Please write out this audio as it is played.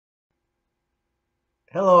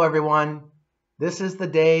Hello, everyone. This is the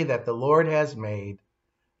day that the Lord has made.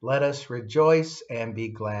 Let us rejoice and be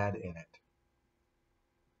glad in it.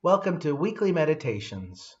 Welcome to weekly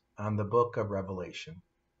meditations on the book of Revelation.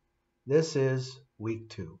 This is week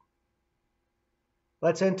 2.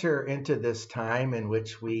 Let's enter into this time in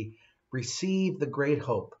which we receive the great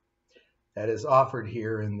hope that is offered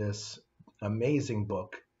here in this amazing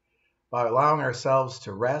book by allowing ourselves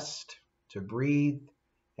to rest, to breathe,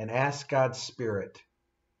 and ask God's Spirit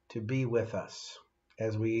to be with us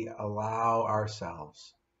as we allow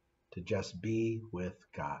ourselves to just be with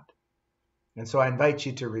God. And so I invite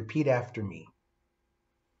you to repeat after me.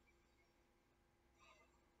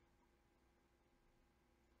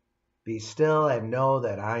 Be still and know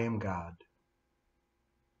that I am God.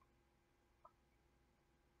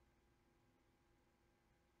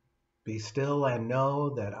 Be still and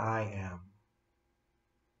know that I am.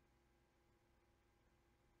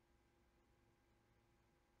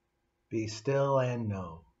 Be still and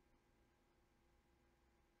know.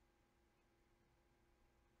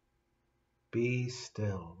 Be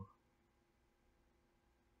still.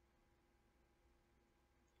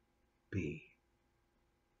 Be.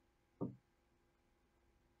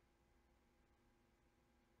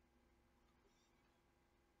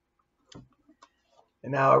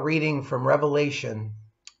 And now a reading from Revelation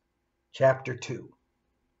chapter 2.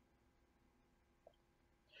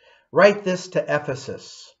 Write this to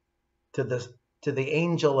Ephesus, to the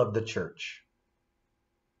angel of the church,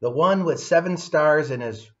 the one with 7 stars in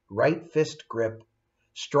his right fist grip,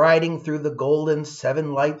 striding through the golden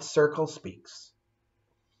 7-light circle speaks.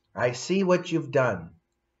 I see what you've done,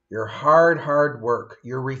 your hard work,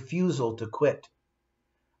 your refusal to quit.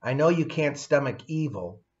 I know you can't stomach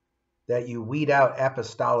evil, that you weed out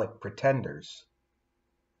apostolic pretenders.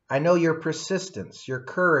 I know your persistence, your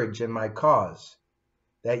courage in my cause,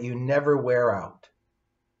 that you never wear out.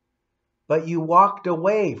 But you walked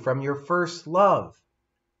away from your first love.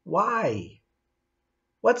 Why?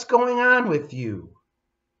 What's going on with you?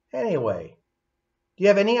 Anyway, do you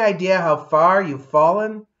have any idea how far you've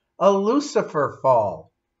fallen? A Lucifer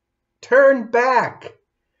fall. Turn back.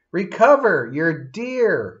 Recover your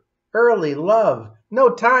dear early love.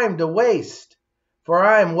 No time to waste, for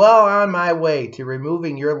I am well on my way to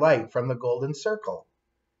removing your light from the golden circle.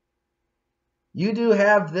 You do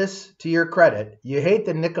have this to your credit. You hate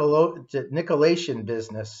the Nicolaitan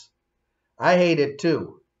business. I hate it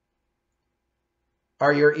too.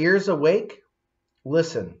 Are your ears awake?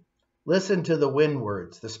 Listen. Listen to the wind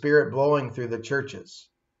words, the Spirit blowing through the churches.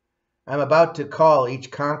 I'm about to call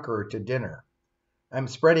each conqueror to dinner. I'm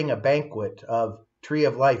spreading a banquet of tree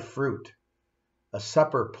of life fruit, a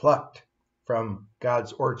supper plucked from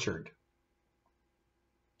God's orchard.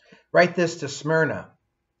 Write this to Smyrna,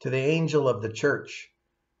 to the angel of the church,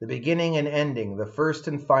 the beginning and ending, the first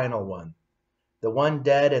and final one, the one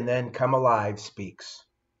dead and then come alive speaks.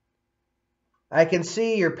 I can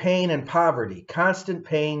see your pain and poverty, constant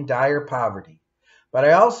pain, dire poverty, but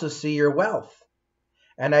I also see your wealth.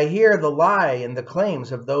 And I hear the lie and the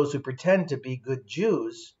claims of those who pretend to be good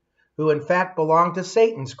Jews, who in fact belong to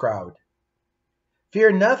Satan's crowd.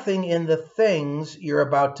 Fear nothing in the things you're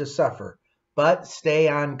about to suffer, but stay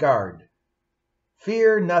on guard.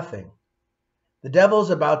 Fear nothing. The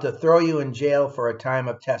devil's about to throw you in jail for a time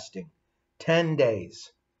of testing, 10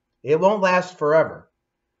 days. It won't last forever.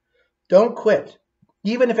 Don't quit,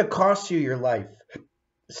 even if it costs you your life.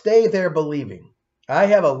 Stay there believing. I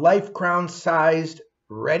have a life crown sized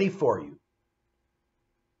ready for you.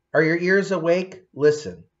 Are your ears awake?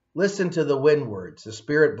 Listen. Listen to the wind words, the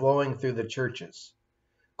Spirit blowing through the churches.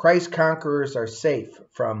 Christ's conquerors are safe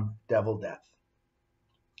from devil death.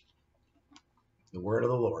 The word of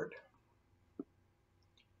the Lord.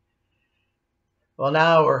 Well,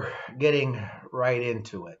 now we're getting right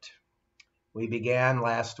into it. We began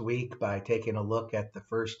last week by taking a look at the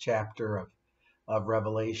first chapter of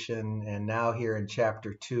Revelation, and now here in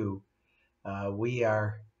chapter 2, we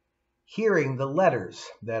are hearing the letters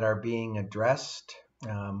that are being addressed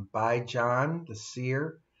by John, the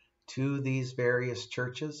seer, to these various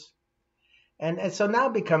churches. And so now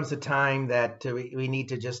becomes a time that we need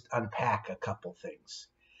to just unpack a couple things.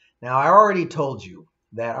 Now, I already told you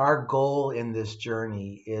that our goal in this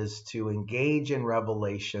journey is to engage in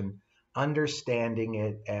Revelation, understanding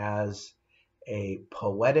it as a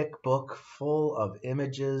poetic book full of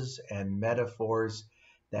images and metaphors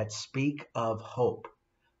that speak of hope,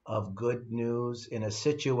 of good news in a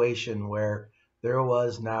situation where there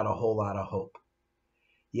was not a whole lot of hope.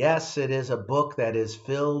 Yes, it is a book that is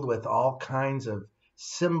filled with all kinds of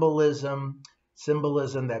symbolism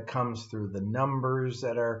that comes through the numbers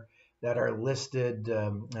that are that are listed,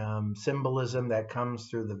 symbolism that comes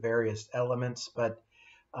through the various elements, but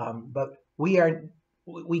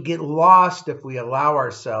we get lost if we allow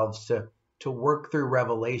ourselves to work through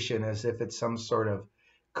Revelation as if it's some sort of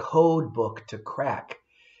code book to crack.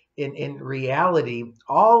 In reality,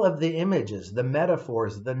 all of the images, the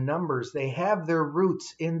metaphors, the numbers, they have their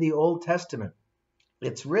roots in the Old Testament.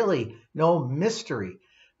 It's really no mystery.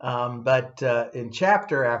 But in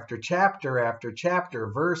chapter after chapter after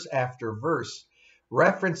chapter, verse after verse,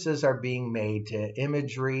 references are being made to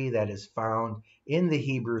imagery that is found in the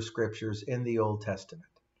Hebrew scriptures in the Old Testament.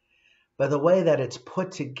 But the way that it's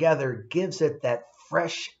put together gives it that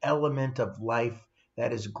fresh element of life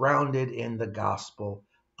that is grounded in the gospel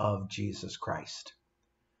of Jesus Christ.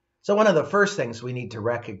 So one of the first things we need to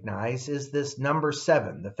recognize is this number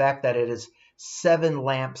 7, the fact that it is 7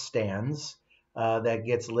 lampstands that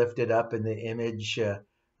gets lifted up in the image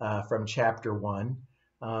from chapter 1.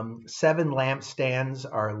 7 lampstands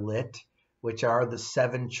are lit, which are the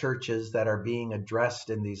 7 churches that are being addressed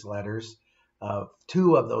in these letters.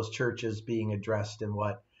 2 of those churches being addressed in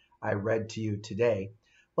what I read to you today.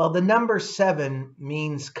 Well, the number 7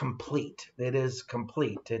 means complete. It is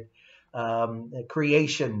complete.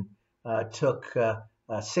 Creation took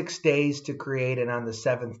 6 days to create, and on the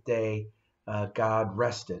 7th day, God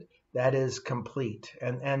rested. That is complete.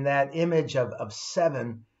 And that image of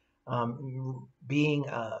 7 being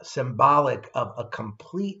symbolic of a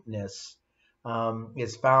completeness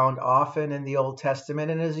is found often in the Old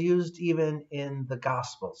Testament and is used even in the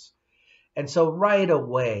Gospels. And so right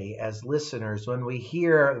away, as listeners, when we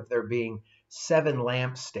hear there being 7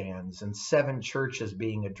 lampstands and 7 churches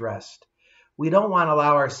being addressed, we don't want to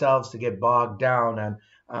allow ourselves to get bogged down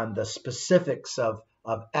on the specifics of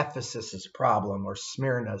Ephesus's problem or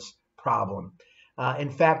Smyrna's problem. In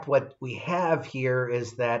fact, what we have here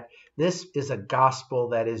is that this is a gospel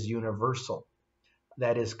that is universal,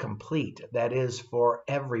 that is complete, that is for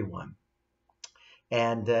everyone.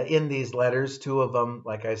 And in these letters, 2 of them,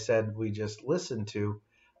 like I said, we just listened to,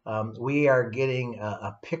 we are getting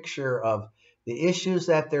a picture of the issues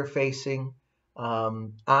that they're facing,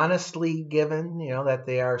 honestly given, that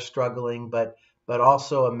they are struggling, but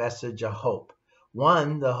also a message of hope.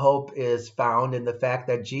 One, the hope is found in the fact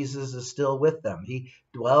that Jesus is still with them. He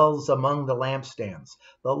dwells among the lampstands.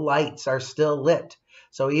 The lights are still lit.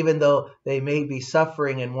 So even though they may be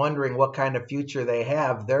suffering and wondering what kind of future they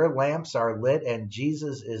have, their lamps are lit and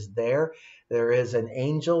Jesus is there. There is an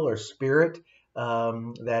angel or spirit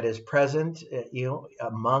that is present,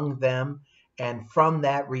 among them. And from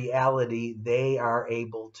that reality, they are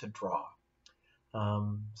able to draw.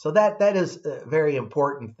 So that is a very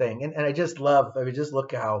important thing. And I just love, just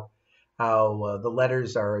look at how the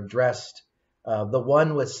letters are addressed. The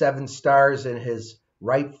one with 7 stars in his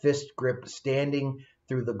right fist grip, standing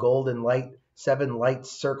through the golden light, 7 light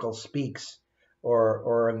circle speaks,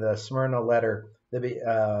 or in the Smyrna letter,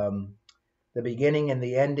 the beginning and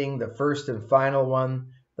the ending, the first and final one,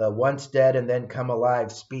 the once dead and then come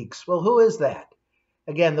alive speaks. Well, who is that?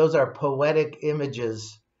 Again, those are poetic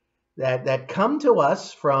images that come to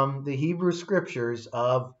us from the Hebrew scriptures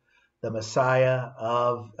of the Messiah,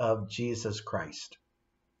 of Jesus Christ.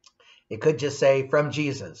 It could just say from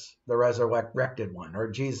Jesus, the resurrected one, or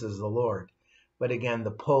Jesus the Lord. But again,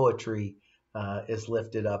 the poetry is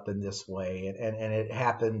lifted up in this way, and it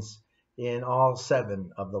happens in all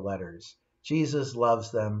 7 of the letters. Jesus loves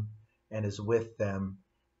them and is with them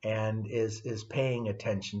and is paying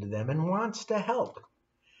attention to them and wants to help.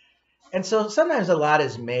 And so sometimes a lot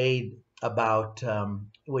is made about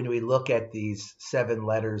when we look at these 7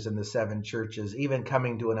 letters and the 7 churches, even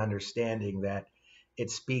coming to an understanding that it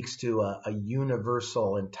speaks to a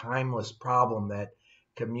universal and timeless problem that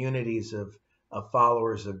communities of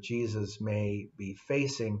followers of Jesus may be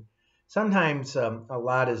facing. Sometimes a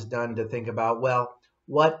lot is done to think about, well,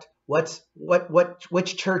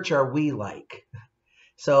 which church are we like?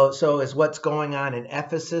 So is what's going on in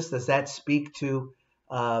Ephesus, does that speak to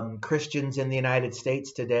Christians in the United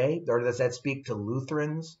States today? Or does that speak to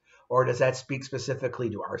Lutherans? Or does that speak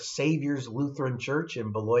specifically to our Savior's Lutheran Church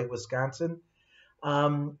in Beloit, Wisconsin?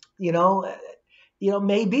 Maybe.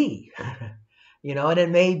 And it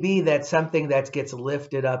may be that something that gets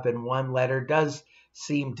lifted up in one letter does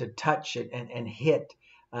seem to touch it and hit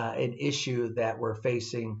an issue that we're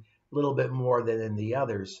facing a little bit more than in the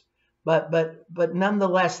others. But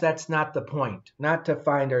nonetheless, that's not the point. Not to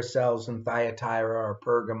find ourselves in Thyatira or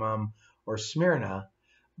Pergamum or Smyrna,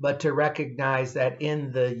 but to recognize that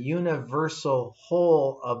in the universal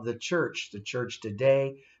whole of the church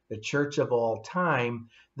today, the church of all time,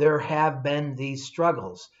 there have been these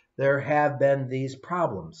struggles. There have been these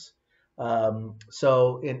problems.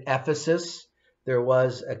 So in Ephesus, there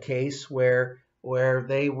was a case where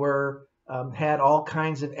they were had all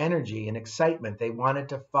kinds of energy and excitement. They wanted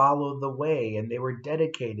to follow the way, and they were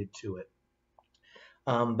dedicated to it.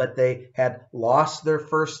 But they had lost their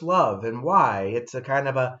first love. And why? It's a kind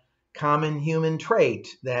of a common human trait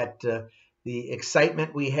that the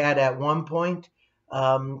excitement we had at one point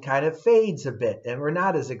kind of fades a bit, and we're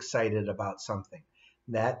not as excited about something.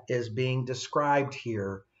 That is being described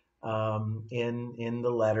here in the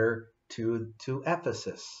letter to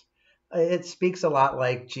Ephesus. It speaks a lot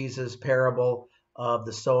like Jesus' parable of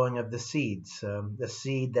the sowing of the seeds, the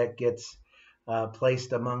seed that gets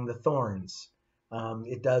placed among the thorns.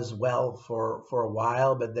 It does well for a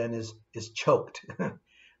while, but then is choked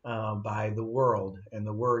by the world and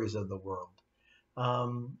the worries of the world.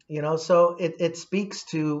 So it speaks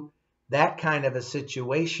to that kind of a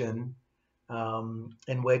situation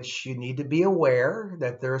in which you need to be aware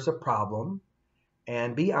that there's a problem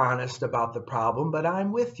and be honest about the problem, but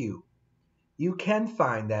I'm with you. You can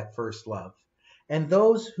find that first love. And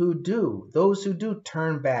those who do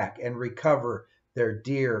turn back and recover their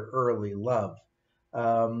dear early love,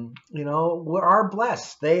 are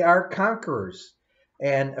blessed. They are conquerors.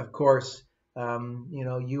 And of course,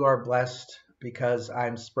 you are blessed because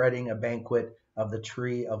I'm spreading a banquet of the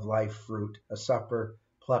tree of life fruit, a supper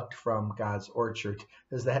plucked from God's orchard.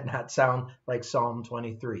 Does that not sound like Psalm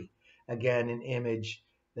 23? Again, an image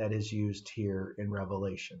that is used here in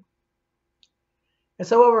Revelation. And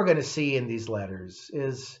so what we're going to see in these letters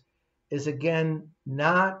is again,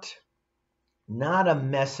 not a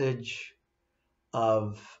message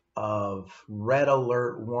of red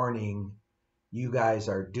alert warning, you guys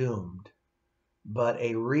are doomed, but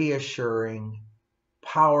a reassuring,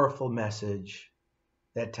 powerful message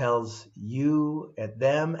that tells you, and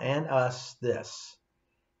them, and us this,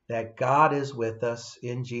 that God is with us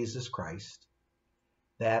in Jesus Christ,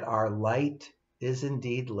 that our light is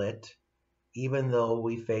indeed lit, even though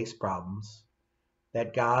we face problems,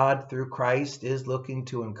 that God, through Christ, is looking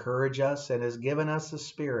to encourage us and has given us a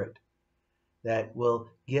spirit that will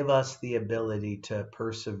give us the ability to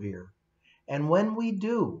persevere. And when we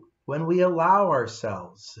do, when we allow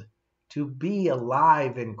ourselves to be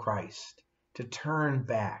alive in Christ, to turn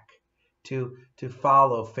back, to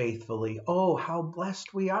follow faithfully, oh, how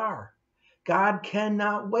blessed we are. God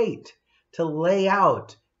cannot wait to lay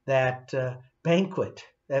out that banquet,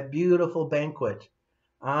 that beautiful banquet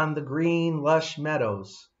on the green, lush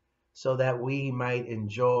meadows, so that we might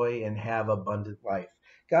enjoy and have abundant life.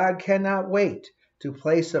 God cannot wait to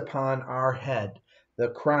place upon our head the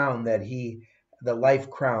crown the life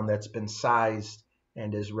crown that's been sized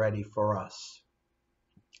and is ready for us.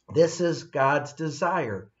 This is God's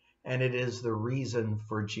desire, and it is the reason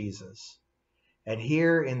for Jesus. And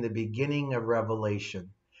here in the beginning of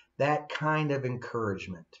Revelation, that kind of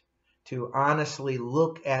encouragement to honestly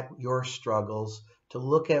look at your struggles, to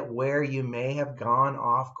look at where you may have gone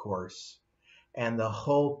off course, and the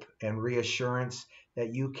hope and reassurance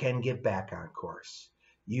that you can get back on course.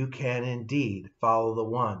 You can indeed follow the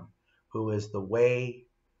one who is the way,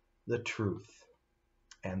 the truth,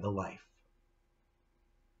 and the life.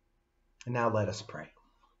 And now let us pray.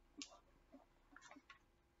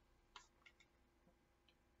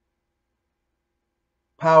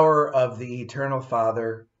 Power of the eternal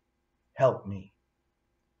Father, help me.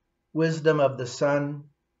 Wisdom of the Son,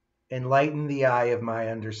 enlighten the eye of my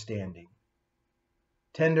understanding.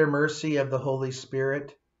 Tender mercy of the Holy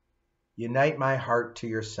Spirit, unite my heart to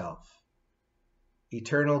yourself.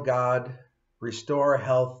 Eternal God, restore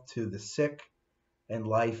health to the sick and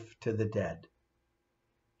life to the dead.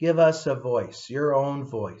 Give us a voice, your own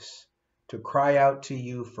voice, to cry out to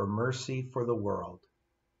you for mercy for the world.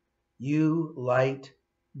 You, light,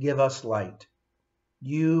 give us light.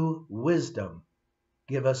 You, wisdom,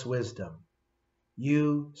 give us wisdom.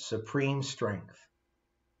 You, supreme strength,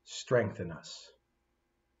 strengthen us.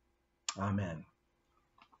 Amen.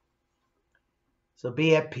 So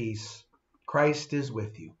be at peace. Christ is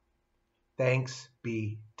with you. Thanks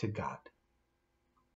be to God.